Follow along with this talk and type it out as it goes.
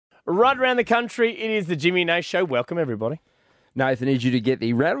right around the country. It is the Jimmy Nace Show. Welcome, everybody. Nathan needs you to get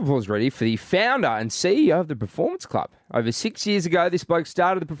the round of applause ready for the founder and CEO of the Performance Club. Over 6 years ago, this bloke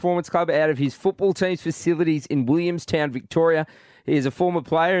started the Performance Club out of his football team's facilities in Williamstown, Victoria. He is a former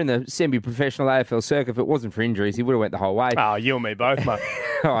player in the semi-professional AFL circuit. If it wasn't for injuries, he would have went the whole way. Oh, you and me both, mate.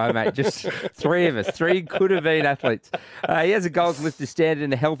 Oh, mate, just three of us. Three could have been athletes. He has a goals lifter standard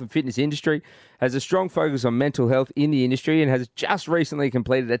in the health and fitness industry, has a strong focus on mental health in the industry, and has just recently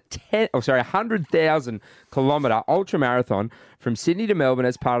completed a 100,000-kilometre ultra-marathon from Sydney to Melbourne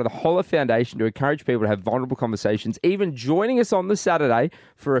as part of the Holler Foundation to encourage people to have vulnerable conversations, even joining us on the Saturday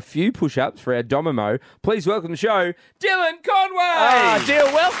for a few push-ups for our Domimo. Please welcome to the show, Dylan Conway! Ah, Dill,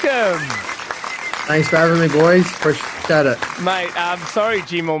 welcome! Thanks for having me, boys. Appreciate it. Mate, I'm sorry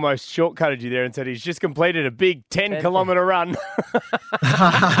Jim almost shortcutted you there and said he's just completed a big 10-kilometre run. No,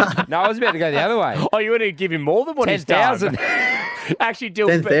 I was about to go the other way. Oh, you want to give him more than what he's done? 10,000. Actually, Dill...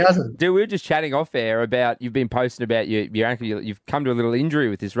 10,000. Dude, we were just chatting off air about, you've been posting about your ankle. You've come to a little injury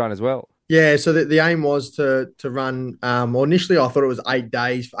with this run as well. Yeah, so the aim was to run, well, initially I thought it was 8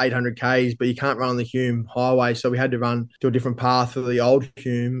 days for 800 Ks, but you can't run on the Hume Highway, so we had to run to a different path for the old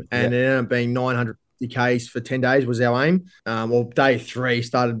Hume, and it ended up being 900 Ks for 10 days was our aim. Well, day 3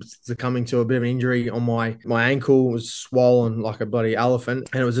 started succumbing to a bit of an injury on my ankle. It was swollen like a bloody elephant,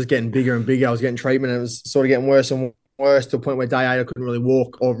 and it was just getting bigger and bigger. I was getting treatment, and it was sort of getting worse and worse to the point where day 8 I couldn't really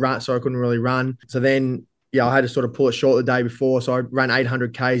walk or run, so I couldn't really run. So then I had to sort of pull it short the day before. So I ran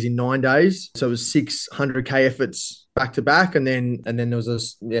 800 Ks in 9 days. So it was 600 K efforts back to back. And then there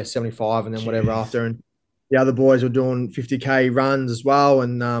was 75 and then whatever after. And the other boys were doing 50 K runs as well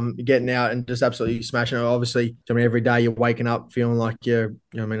and getting out and just absolutely smashing it. Obviously, every day you're waking up feeling like you're,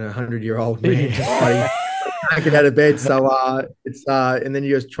 a 100-year-old man. Can't get out of bed. So it's and then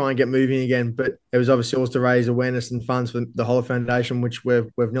you just try and get moving again. But it was obviously also to raise awareness and funds for the Holler Foundation, which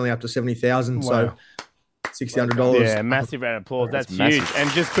we've nearly up to 70,000. Wow. So $600. Yeah, massive round of applause. That's huge. massive. And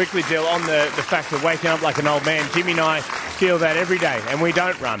just quickly, Dill, on the fact of waking up like an old man, Jimmy and I feel that every day, and we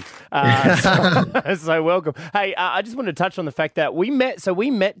don't run. So welcome. Hey, I just want to touch on the fact that we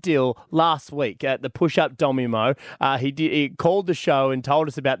met Dill last week at the Push-Up Domimo. He called the show and told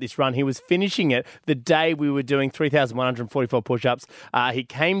us about this run. He was finishing it the day we were doing 3,144 push-ups. He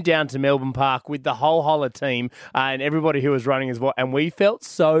came down to Melbourne Park with the whole Holler team and everybody who was running as well. And we felt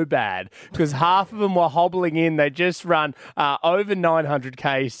so bad because half of them were hobbling in. They just run over 900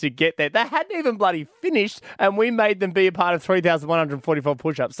 Ks to get there. They hadn't even bloody finished, and we made them be a part of 3,144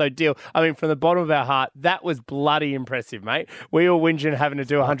 push-ups. So, Dill, from the bottom of our heart, that was bloody impressive, mate. We all whinging having to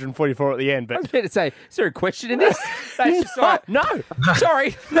do 144 at the end. But I was about to say, is there a question in this? No.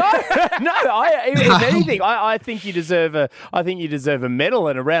 Sorry. No. If anything, I think you deserve a medal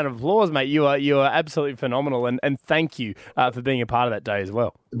and a round of applause, mate. You are absolutely phenomenal, and thank you for being a part of that day as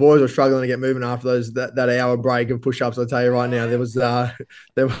well. The boys were struggling to get moving after that hour break of push-ups. I'll tell you right now, there was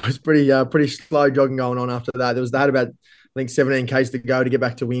pretty slow jogging going on after that. They had about, I think, 17 Ks to go to get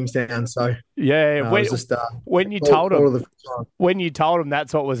back to Williamstown. So when you told them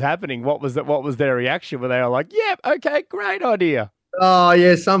that's what was happening, what was their reaction? Were they all like, "Yep, okay, great idea"? Oh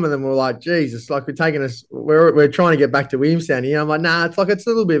yeah, some of them were like, Jesus, like we're trying to get back to Williamstown here. I'm like, nah, it's a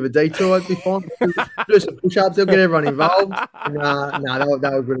little bit of a detour. It'll be fine. Do some push-ups, they'll get everyone involved. They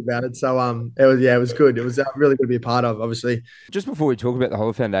were good about it. So it was good. It was really good to be a part of, obviously. Just before we talk about the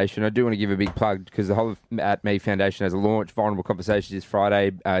Holler Foundation, I do want to give a big plug because the Holler at Me Foundation has a launch. Vulnerable Conversations this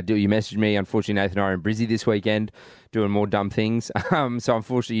Friday. Dill, you messaged me. Unfortunately, Nathan and I are in Brizzy this weekend doing more dumb things. So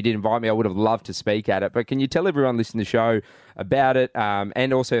unfortunately, you didn't invite me. I would have loved to speak at it. But can you tell everyone listening to the show about it?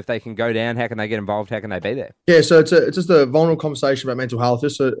 And also, if they can go down, how can they get involved? How can they be there? Yeah, so it's just a vulnerable conversation about mental health.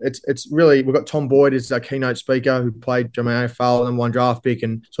 So it's really, we've got Tom Boyd as our keynote speaker who played AFL and won draft pick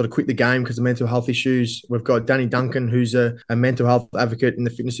and sort of quit the game because of mental health issues. We've got Danny Duncan, who's a mental health advocate in the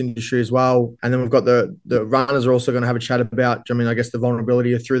fitness industry as well. And then we've got the runners are also going to have a chat about, I guess, the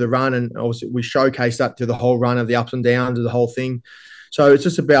vulnerability through the run. And also we showcase that through the whole run of the ups and downs of the whole thing. So it's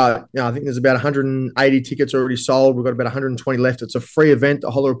just about, I think there's about 180 tickets already sold. We've got about 120 left. It's a free event that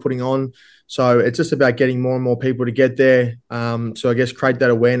Holler are putting on. So it's just about getting more and more people to get there. So I guess create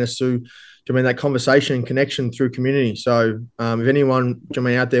that awareness through, that conversation and connection through community. So if anyone,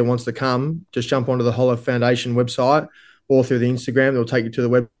 out there wants to come, just jump onto the Holler Foundation website or through the Instagram. They'll take you to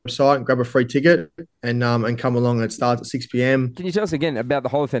the website and grab a free ticket and come along. And it starts at 6 p.m. Can you tell us again about the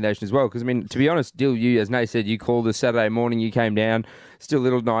Holler Foundation as well? Because, to be honest, Dill, you, as Nate said, you called us Saturday morning, you came down, still a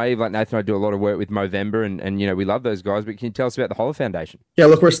little naive. Like Nathan and I do a lot of work with Movember and we love those guys. But can you tell us about the Holler Foundation? Yeah,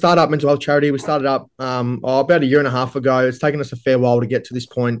 look, we're a startup mental health charity. We started up about a year and a half ago. It's taken us a fair while to get to this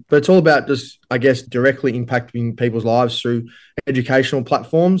point, but it's all about just, I guess, directly impacting people's lives through educational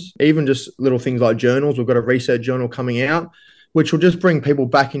platforms, even just little things like journals. We've got a research journal coming out, which will just bring people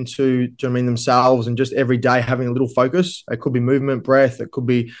back into, themselves and just every day having a little focus. It could be movement, breath. It could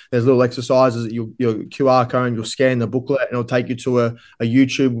be, there's little exercises that your QR code, you'll scan the booklet and it'll take you to a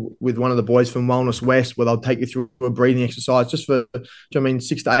YouTube with one of the boys from Wellness West where they'll take you through a breathing exercise just for,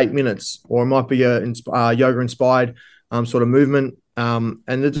 6 to 8 minutes. Or it might be a yoga-inspired sort of movement. And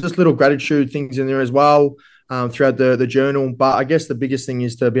there's just little gratitude things in there as well throughout the journal. But I guess the biggest thing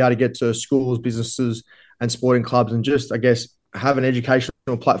is to be able to get to schools, businesses, and sporting clubs and just, I guess, have an educational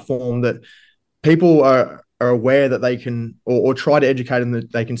platform that people are aware that they can or try to educate them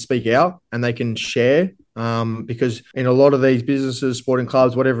that they can speak out and they can share because in a lot of these businesses, sporting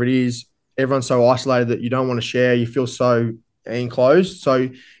clubs, whatever it is, everyone's so isolated that you don't want to share. You feel so enclosed. So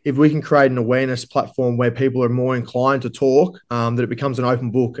if we can create an awareness platform where people are more inclined to talk, that it becomes an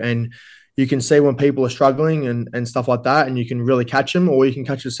open book and you can see when people are struggling and stuff like that, and you can really catch them or you can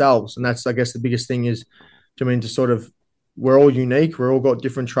catch yourselves. And that's, I guess, the biggest thing is, to sort of, we're all unique. We're all got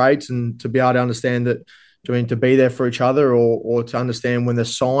different traits, and to be able to understand that, to be there for each other or to understand when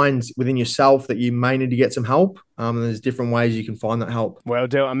there's signs within yourself that you may need to get some help. And there's different ways you can find that help. Well,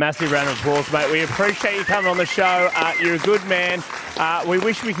 Dill, a massive round of applause, mate. We appreciate you coming on the show. You're a good man. We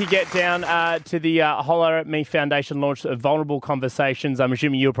wish we could get down to the Holler at Me Foundation launch of Vulnerable Conversations. I'm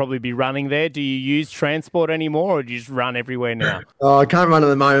assuming you'll probably be running there. Do you use transport anymore or do you just run everywhere now? Oh, I can't run at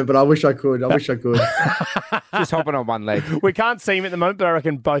the moment, but I wish I could. Just hopping on one leg. We can't see him at the moment, but I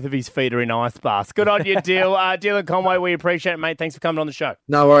reckon both of his feet are in ice baths. Good on you, Dill. Dill and Conway, we appreciate it, mate. Thanks for coming on the show.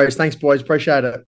 No worries. Thanks, boys. Appreciate it.